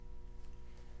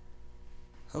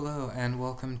Hello, and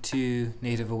welcome to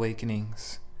Native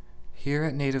Awakenings. Here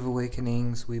at Native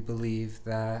Awakenings, we believe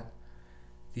that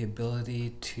the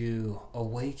ability to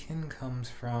awaken comes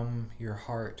from your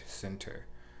heart center,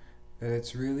 that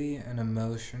it's really an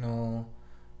emotional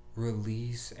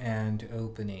release and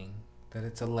opening, that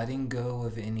it's a letting go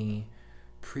of any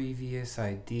previous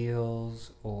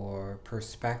ideals or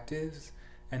perspectives,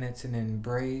 and it's an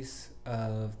embrace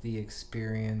of the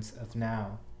experience of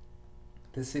now.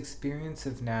 This experience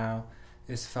of now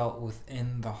is felt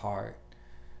within the heart,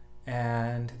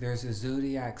 and there's a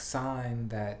zodiac sign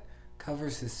that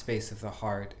covers the space of the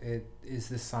heart. It is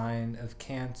the sign of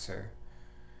Cancer.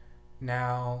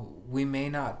 Now, we may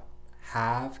not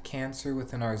have Cancer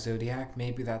within our zodiac.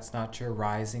 Maybe that's not your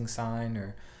rising sign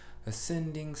or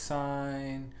ascending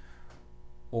sign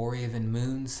or even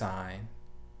moon sign.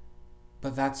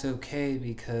 But that's okay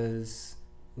because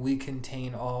we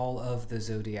contain all of the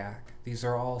zodiac. These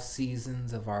are all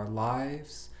seasons of our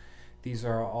lives. These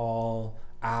are all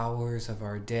hours of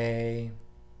our day.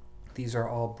 These are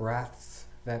all breaths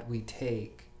that we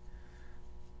take.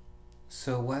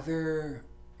 So whether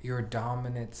your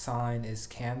dominant sign is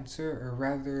Cancer,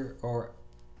 or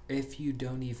if you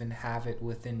don't even have it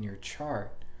within your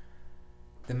chart,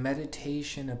 the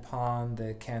meditation upon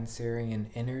the Cancerian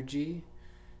energy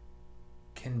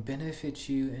can benefit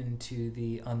you into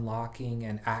the unlocking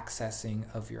and accessing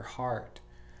of your heart.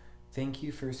 Thank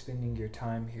you for spending your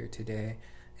time here today,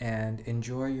 and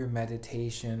enjoy your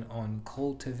meditation on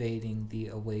cultivating the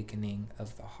awakening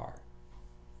of the heart.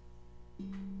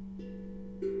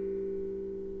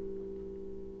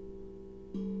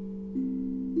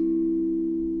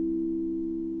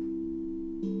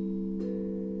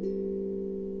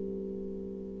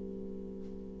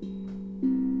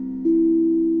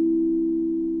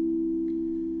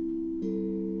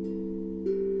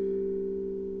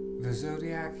 The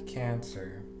zodiac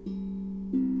Cancer.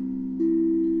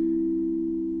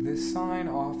 This sign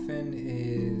often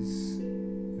is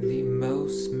the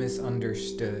most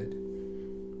misunderstood.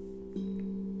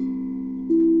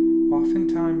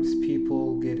 Oftentimes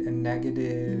people get a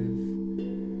negative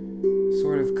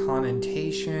sort of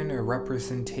connotation or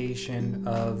representation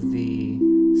of the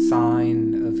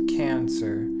sign of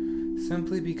Cancer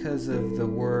simply because of the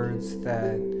words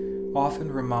that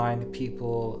often remind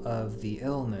people of the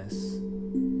illness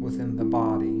within the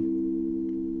body.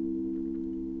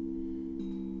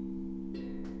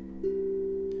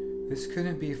 This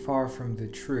couldn't be far from the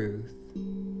truth.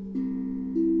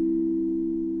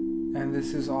 And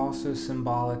this is also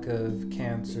symbolic of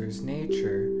Cancer's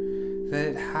nature, that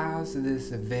it has this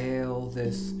veil,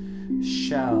 this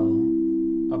shell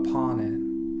upon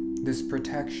it, this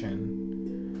protection.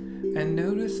 And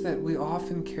notice that we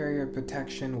often carry a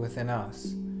protection within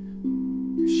us,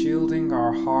 shielding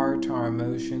our heart, our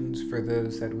emotions for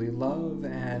those that we love,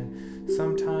 and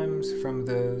sometimes from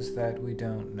those that we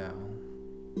don't know.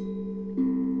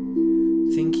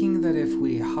 Thinking that if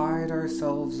we hide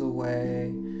ourselves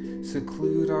away,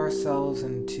 seclude ourselves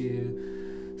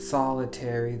into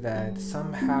solitary, that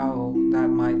somehow that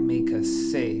might make us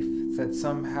safe, that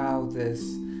somehow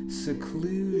this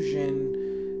seclusion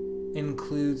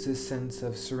includes a sense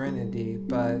of serenity,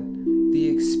 but the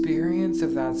experience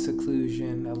of that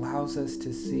seclusion allows us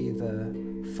to see the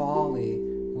folly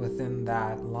within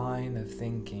that line of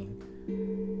thinking.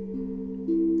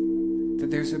 That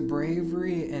there's a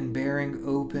bravery in bearing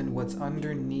open what's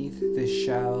underneath the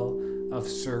shell of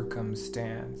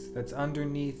circumstance, that's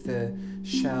underneath the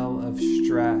shell of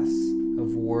stress,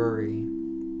 of worry.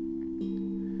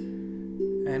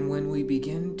 And when we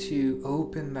begin to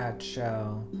open that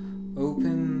shell,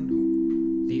 open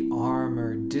the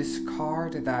armor,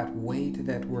 discard that weight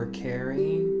that we're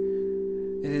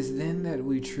carrying, it is then that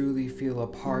we truly feel a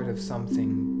part of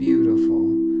something beautiful.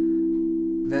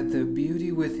 That the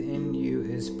beauty within you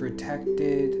is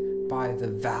protected by the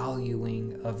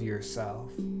valuing of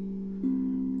yourself.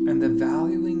 And the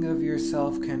valuing of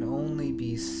yourself can only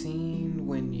be seen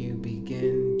when you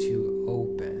begin to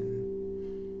open.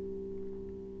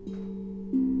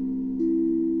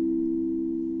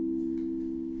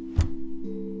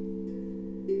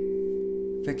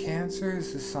 The Cancer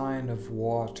is the sign of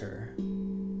water,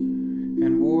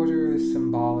 and water is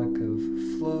symbolic of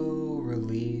flow,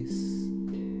 release.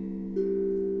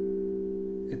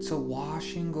 It's a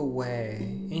washing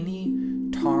away any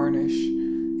tarnish,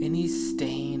 any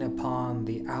stain upon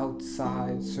the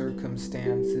outside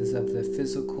circumstances of the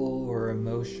physical or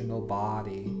emotional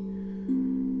body.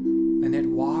 And it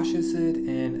washes it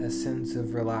in a sense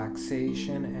of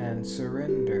relaxation and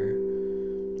surrender.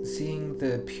 seeing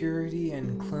the purity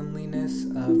and cleanliness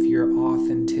of your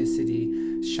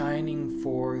authenticity shining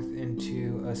forth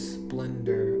into a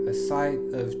splendor, a sight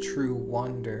of true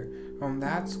wonder.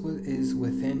 That's what is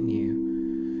within you.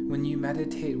 When you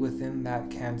meditate within that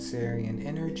Cancerian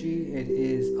energy, it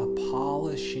is a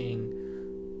polishing.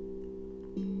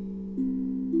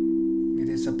 It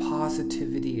is a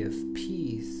positivity of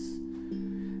peace.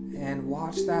 And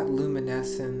watch that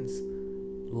luminescence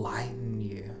lighten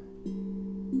you.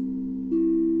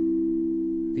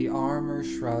 The armor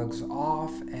shrugs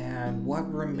off, and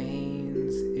what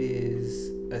remains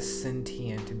is a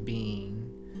sentient being.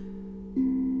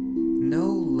 No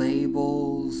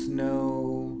labels,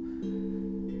 no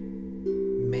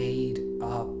made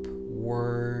up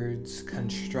words,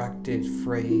 constructed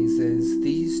phrases.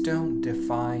 These don't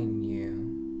define you.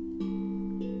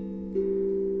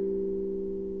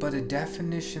 But a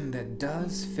definition that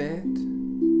does fit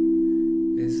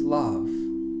is love.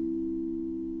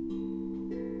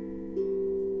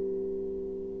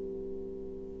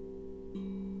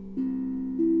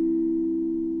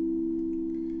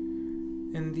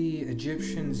 In the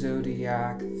Egyptian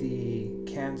zodiac, the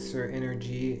Cancer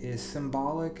energy is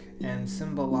symbolic and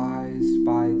symbolized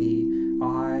by the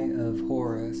Eye of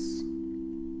Horus.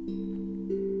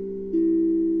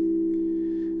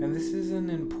 And this is an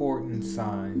important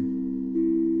sign.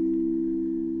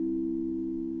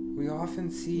 We often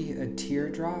see a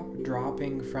teardrop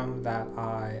dropping from that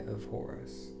Eye of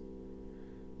Horus.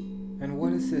 And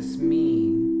what does this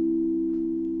mean?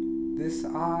 This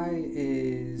eye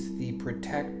is the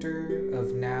protector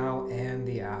of now and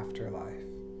the afterlife.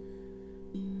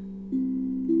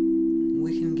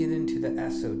 We can get into the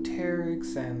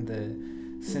esoterics and the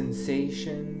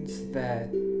sensations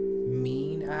that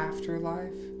mean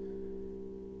afterlife.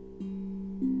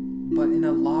 But in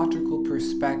a logical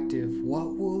perspective,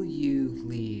 what will you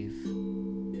leave?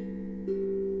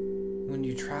 When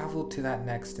you travel to that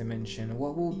next dimension,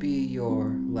 what will be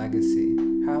your legacy?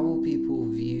 How will people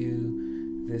view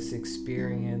this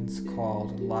experience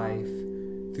called life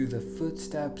through the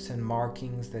footsteps and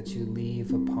markings that you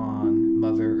leave upon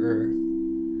Mother Earth?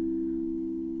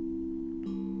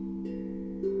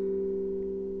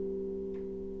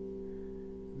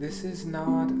 This is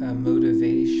not a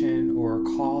motivation or a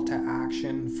call to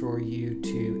action for you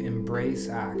to embrace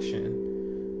action,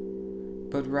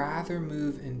 but rather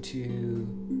move into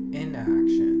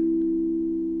inaction.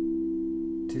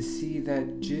 To see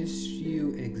that just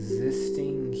you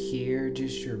existing here,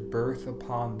 just your birth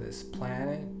upon this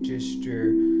planet, just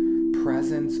your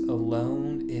presence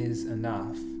alone is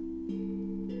enough.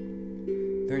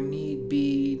 There need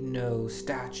be no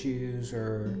statues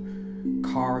or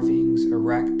carvings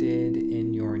erected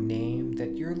in your name,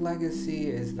 that your legacy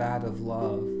is that of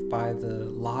love by the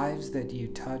lives that you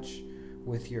touch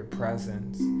with your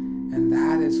presence. And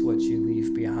that is what you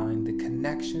leave behind, the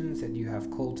connections that you have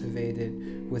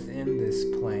cultivated within this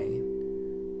plane.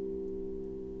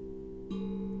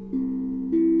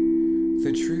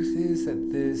 The truth is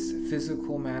that this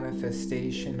physical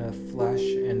manifestation of flesh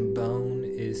and bone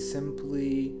is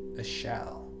simply a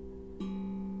shell.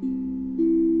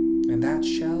 And that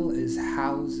shell is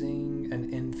housing an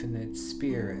infinite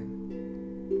spirit.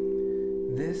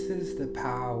 This is the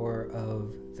power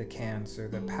of the Cancer,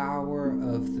 the power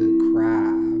of the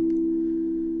crab.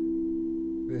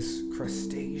 This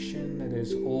crustacean that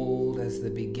is old as the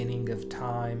beginning of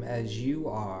time, as you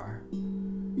are,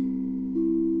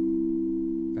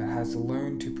 that has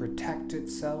learned to protect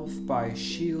itself by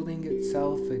shielding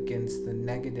itself against the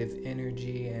negative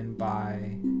energy and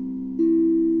by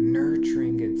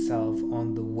nurturing itself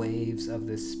on the waves of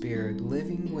the spirit,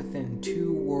 living within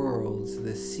two worlds,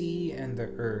 the sea and the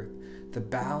earth. The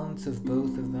balance of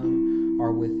both of them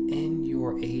are within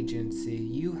your agency.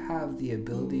 You have the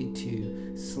ability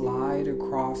to slide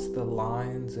across the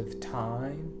lines of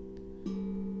time.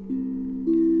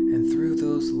 And through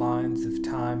those lines of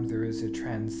time, there is a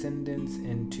transcendence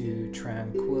into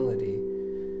tranquility.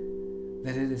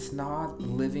 That it is not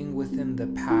living within the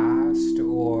past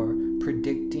or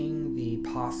predicting the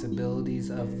possibilities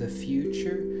of the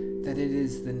future, that it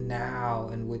is the now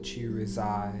in which you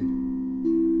reside.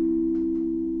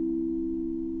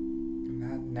 And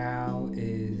that now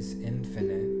is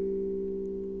infinite.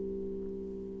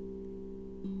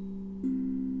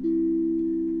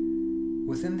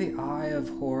 Within the Eye of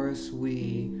Horus,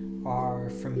 we are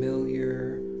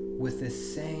familiar with the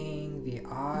saying, the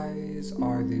eyes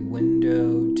are the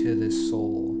window to the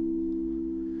soul.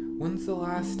 When's the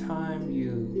last time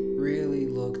you really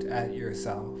looked at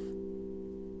yourself?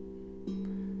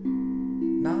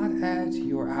 Not at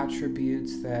your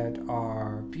attributes that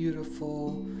are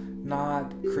beautiful,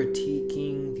 not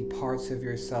critiquing the parts of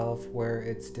yourself where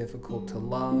it's difficult to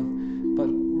love, but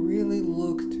really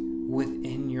looked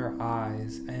within your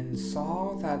eyes and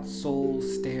saw that soul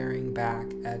staring back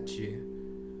at you.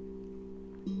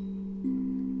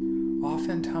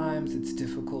 Oftentimes it's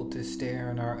difficult to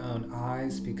stare in our own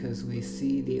eyes because we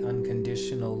see the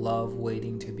unconditional love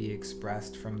waiting to be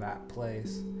expressed from that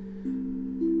place.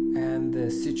 And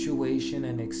the situation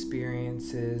and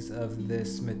experiences of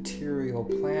this material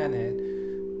planet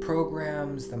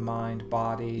programs the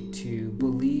mind-body to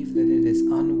believe that it is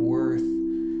not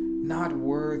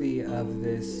worthy of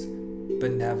this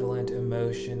benevolent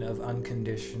emotion of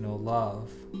unconditional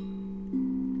love.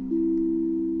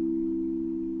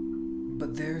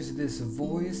 But there's this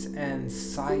voice and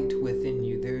sight within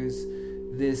you. There's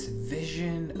this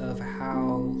vision of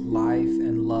how life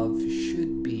and love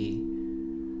should be.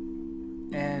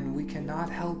 And we cannot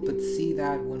help but see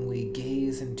that when we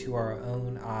gaze into our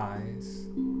own eyes.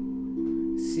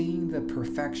 Seeing the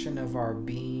perfection of our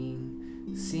being,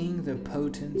 seeing the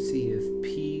potency of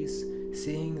peace,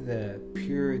 seeing the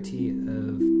purity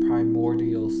of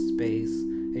primordial space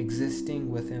existing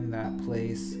within that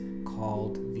place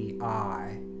called the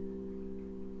I.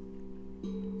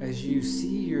 As you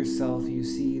see yourself, you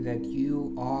see that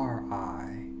you are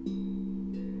I.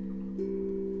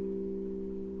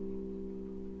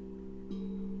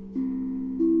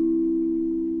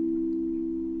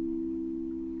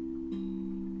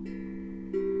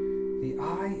 The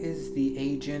I is the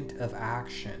agent of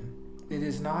action. It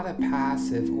is not a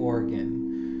passive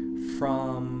organ.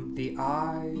 From the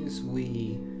eyes,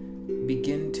 we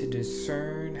begin to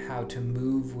discern how to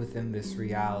move within this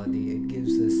reality. It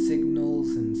gives us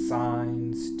signals and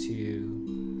signs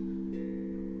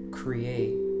to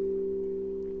create.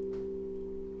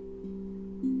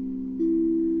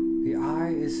 The I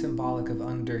is symbolic of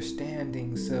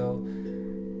understanding, so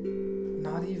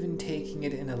not even taking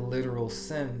it in a literal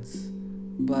sense,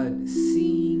 but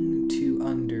seeing to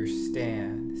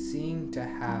understand, seeing to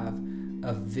have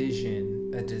a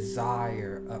vision, a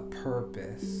desire, a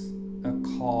purpose, a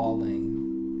calling.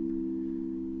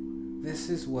 This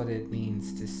is what it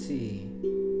means to see.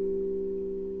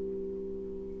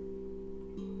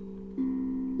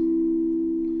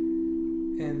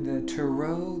 In the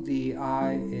Tarot, the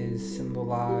I is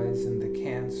symbolized, and the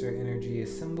Cancer energy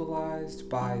is symbolized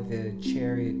by the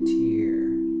Charioteer.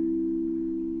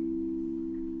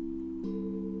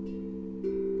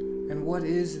 And what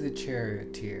is the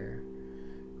Charioteer?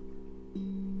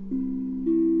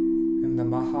 In the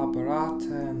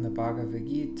Mahabharata and the Bhagavad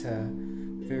Gita,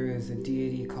 there is a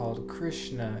deity called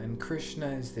Krishna, and Krishna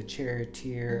is the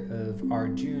charioteer of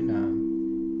Arjuna.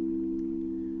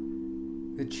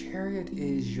 The chariot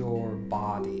is your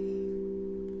body.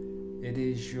 It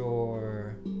is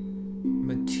your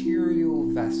material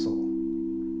vessel.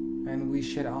 And we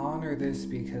should honor this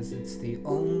because it's the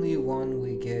only one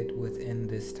we get within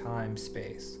this time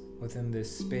space, within this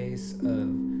space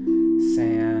of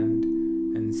sand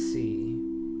and sea.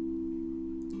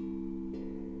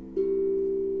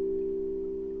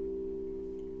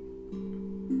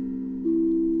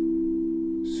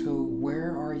 So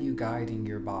where are you guiding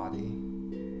your body?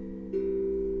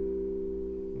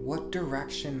 What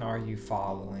direction are you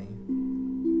following?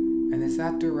 And is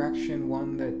that direction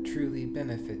one that truly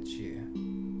benefits you?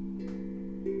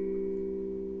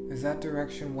 Is that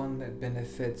direction one that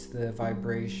benefits the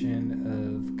vibration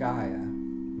of Gaia,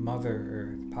 Mother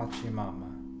Earth, Pachamama?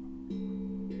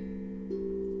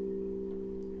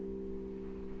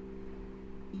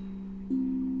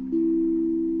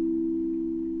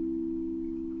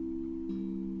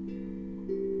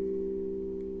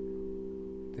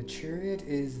 The chariot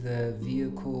is the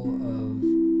vehicle of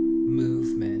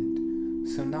movement.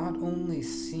 So not only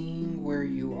seeing where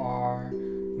you are,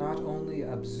 not only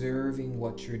observing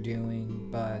what you're doing,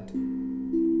 but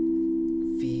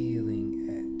feeling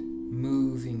it,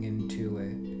 moving into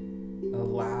it,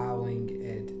 allowing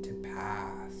it to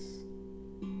pass.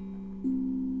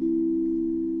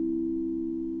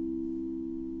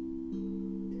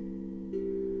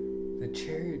 The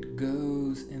chariot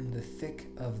goes in the thick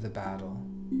of the battle.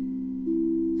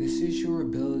 This is your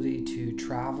ability to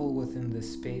travel within the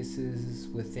spaces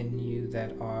within you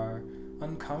that are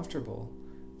uncomfortable,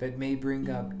 that may bring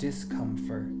up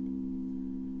discomfort,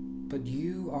 but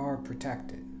you are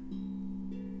protected.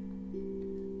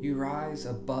 You rise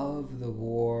above the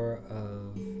war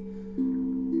of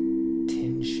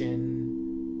tension,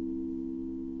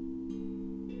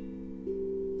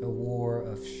 the war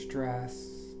of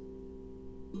stress,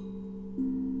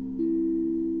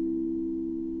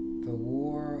 the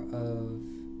war of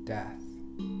death.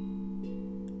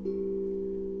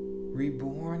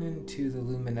 Reborn into the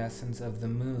luminescence of the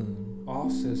moon,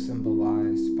 also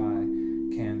symbolized by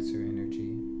Cancer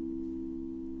energy.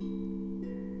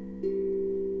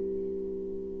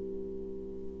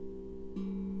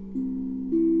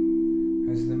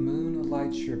 As the moon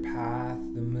lights your path,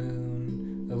 the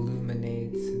moon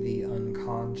illuminates the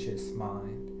unconscious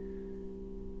mind.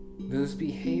 Those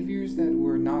behaviors that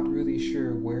we're not really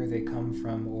sure where they come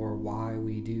from or why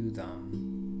we do them.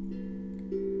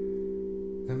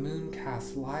 The moon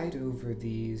casts light over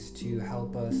these to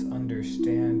help us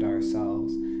understand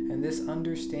ourselves, and this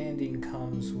understanding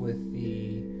comes with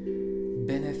the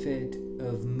benefit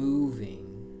of moving,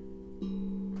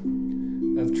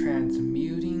 of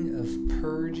transmuting, of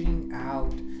purging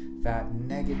out that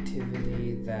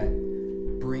negativity that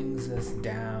brings us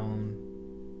down.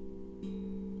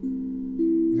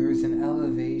 There's an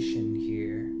elevation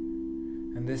here,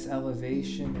 and this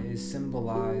elevation is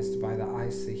symbolized by the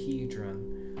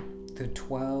icehedron, the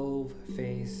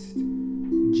 12-faced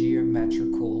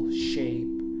geometrical shape.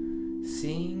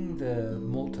 Seeing the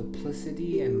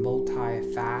multiplicity and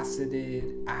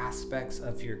multifaceted aspects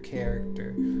of your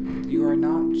character. You are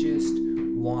not just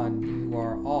one, you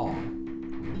are all.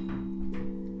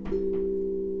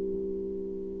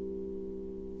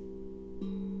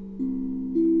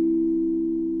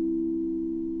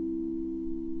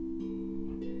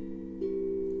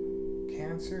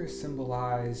 Cancer is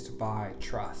symbolized by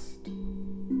trust.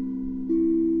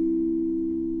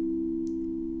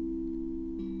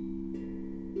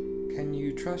 Can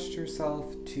you trust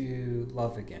yourself to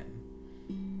love again?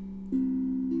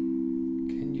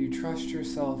 Can you trust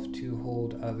yourself to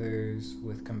hold others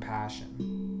with compassion?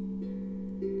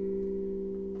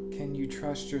 Can you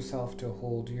trust yourself to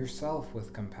hold yourself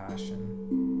with compassion?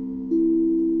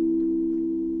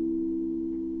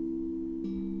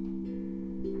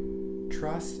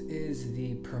 Trust is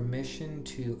the permission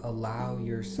to allow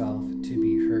yourself to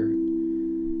be hurt.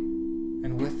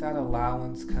 And with that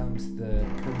allowance comes the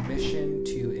permission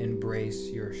to embrace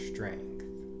your strength.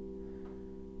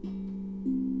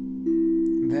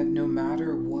 That no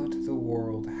matter what the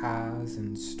world has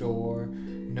in store,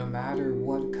 no matter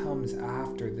what comes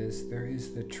after this, there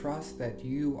is the trust that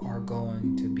you are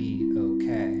going to be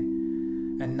okay.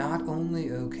 And not only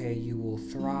okay, you will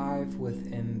thrive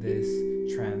within this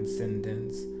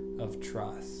transcendence of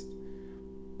trust.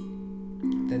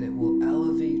 That it will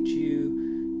elevate you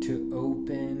to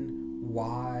open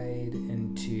wide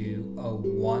into a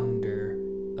wonder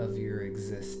of your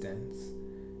existence.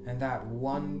 And that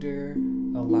wonder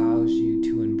allows you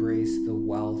to embrace the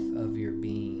wealth of your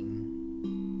being.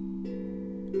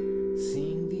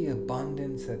 Seeing the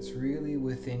abundance that's really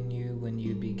within you when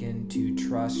you begin to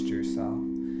trust yourself.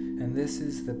 And this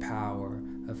is the power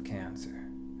of Cancer.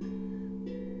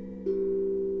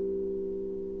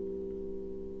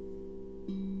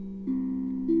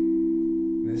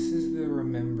 This is the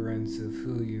remembrance of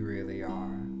who you really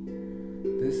are.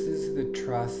 This is the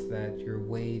trust that you're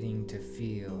waiting to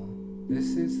feel.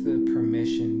 This is the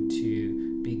permission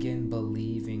to begin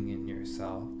believing in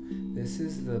yourself. This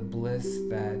is the bliss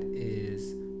that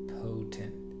is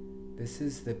potent. This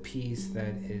is the peace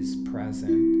that is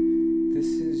present. This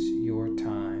is your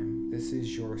time. This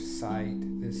is your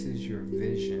sight. This is your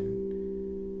vision.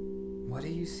 What do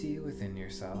you see within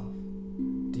yourself?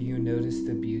 Do you notice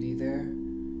the beauty there?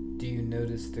 Do you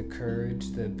notice the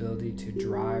courage, the ability to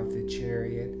drive the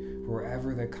chariot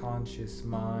wherever the conscious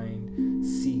mind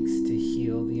seeks to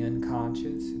heal the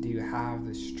unconscious? Do you have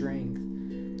the strength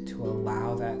to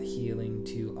allow that healing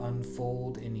to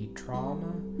unfold any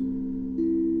trauma?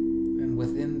 And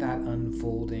within that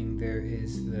unfolding, there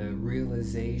is the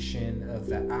realization of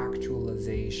the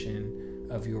actualization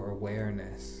of your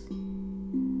awareness.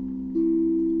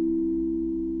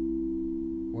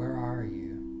 Where are you?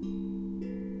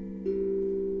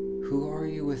 Who are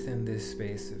you within this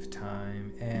space of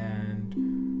time, and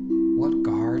what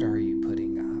guard are you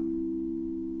putting up?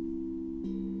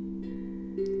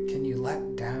 Can you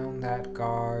let down that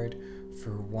guard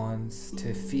for once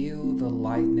to feel the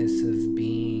lightness of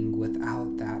being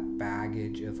without that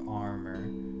baggage of armor?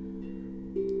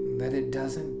 That it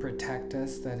doesn't protect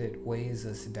us, that it weighs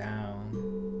us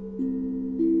down.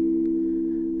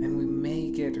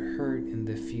 Get hurt in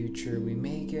the future, we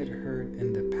may get hurt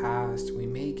in the past, we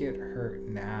may get hurt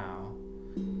now.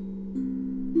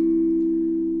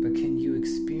 But can you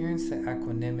experience the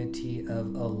equanimity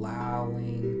of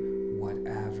allowing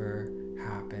whatever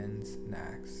happens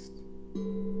next?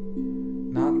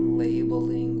 Not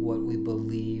labeling what we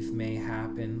believe may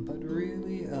happen, but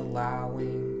really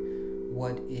allowing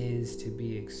what is to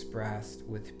be expressed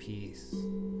with peace.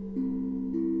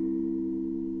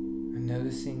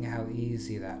 Noticing how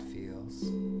easy that feels.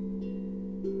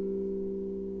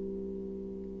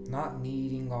 not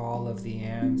needing all of the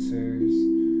answers,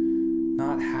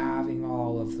 not having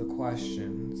all of the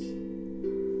questions.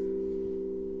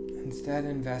 Instead,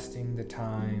 investing the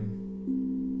time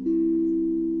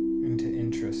into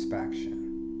introspection.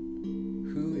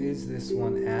 Who is this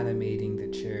one animating the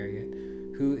chariot?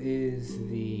 Who is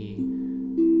the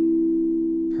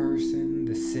person,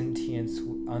 the sentience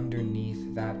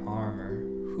underneath that armor?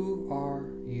 Who are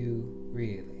you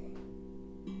really?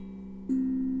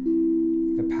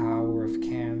 The power of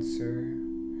Cancer,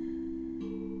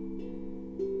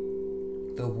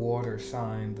 the water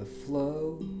sign, the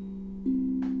flow,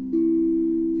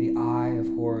 the eye of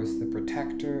Horus, the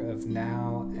protector of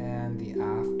now and the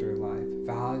afterlife,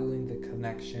 valuing the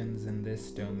connections in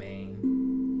this domain.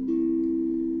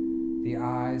 The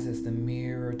eyes as the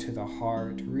mirror to the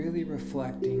heart, really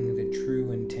reflecting the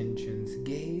true intentions.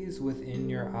 Gaze within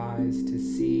your eyes to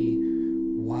see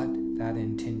what that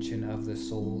intention of the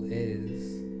soul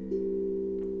is.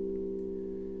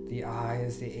 The eye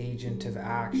is the agent of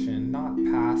action, not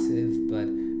passive, but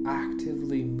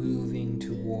actively moving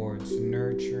towards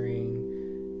nurturing,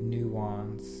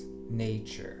 nuance,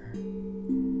 nature.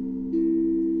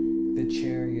 The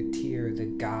charioteer, the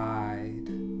guide,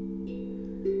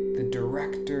 the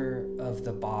director of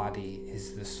the body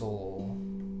is the soul.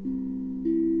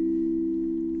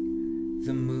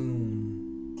 The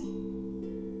moon,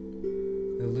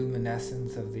 the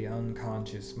luminescence of the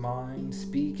unconscious mind,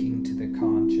 speaking to the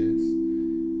conscious.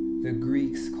 The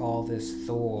Greeks call this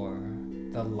Thor,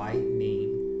 the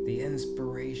lightning, the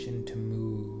inspiration to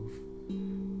move.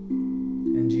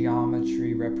 In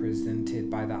geometry represented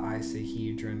by the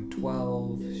icehedron,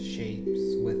 12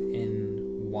 shapes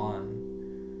within one.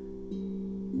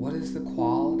 What is the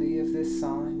quality of this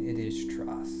sign? It is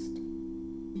trust.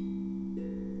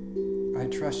 I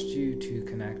trust you to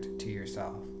connect to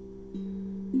yourself.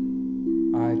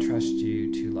 I trust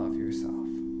you to love yourself.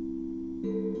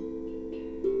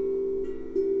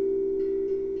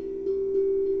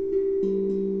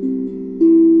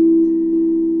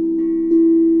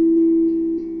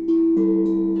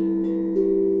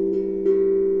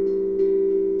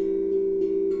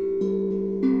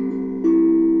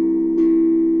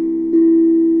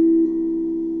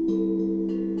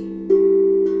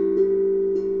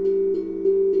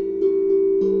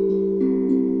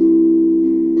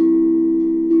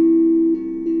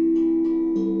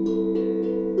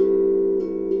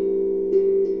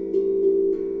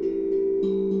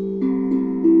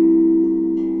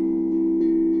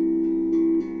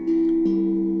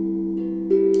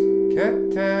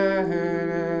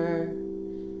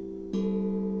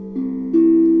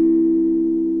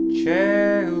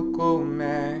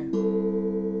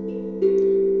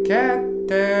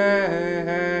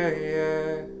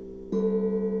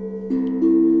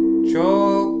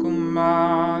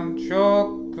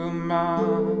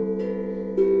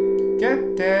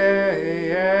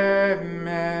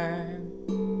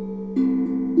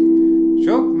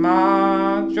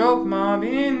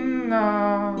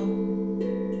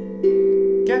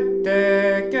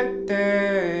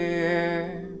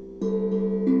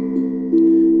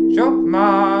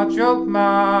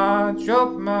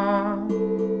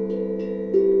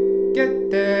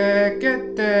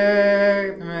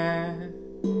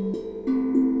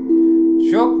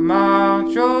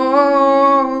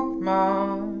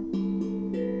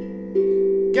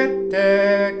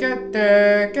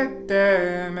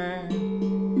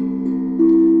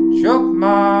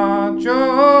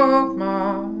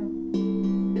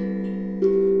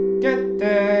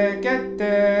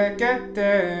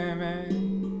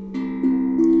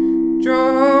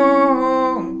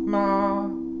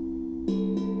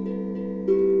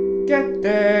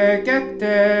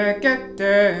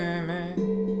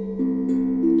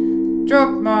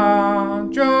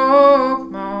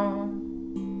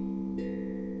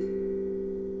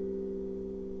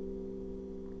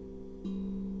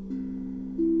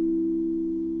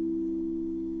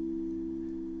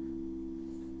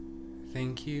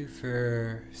 Thank you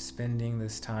for spending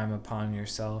this time upon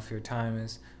yourself. Your time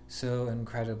is so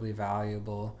incredibly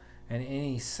valuable, and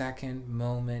any second,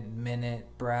 moment, minute,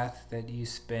 breath that you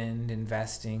spend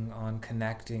investing on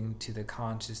connecting to the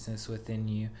consciousness within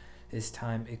you is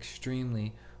time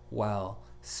extremely well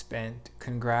spent.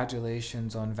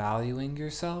 Congratulations on valuing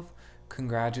yourself.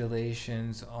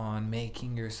 Congratulations on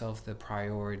making yourself the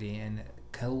priority and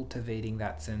cultivating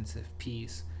that sense of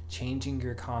peace, changing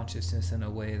your consciousness in a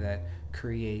way that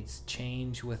creates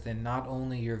change within not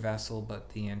only your vessel but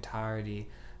the entirety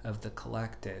of the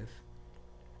collective.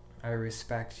 I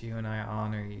respect you and I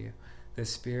honor you. The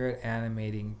spirit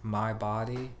animating my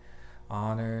body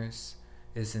honors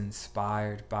is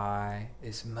inspired by,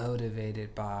 is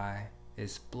motivated by,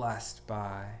 is blessed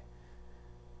by,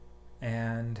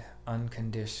 and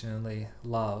unconditionally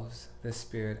loves the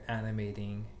spirit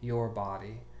animating your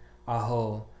body.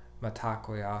 Aho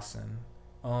Matakoyasan.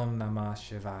 Om Namah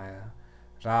Shivaya.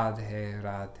 Radhe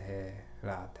Radhe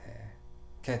Radhe.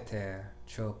 Keter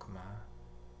Chokma.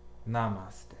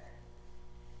 Namaste.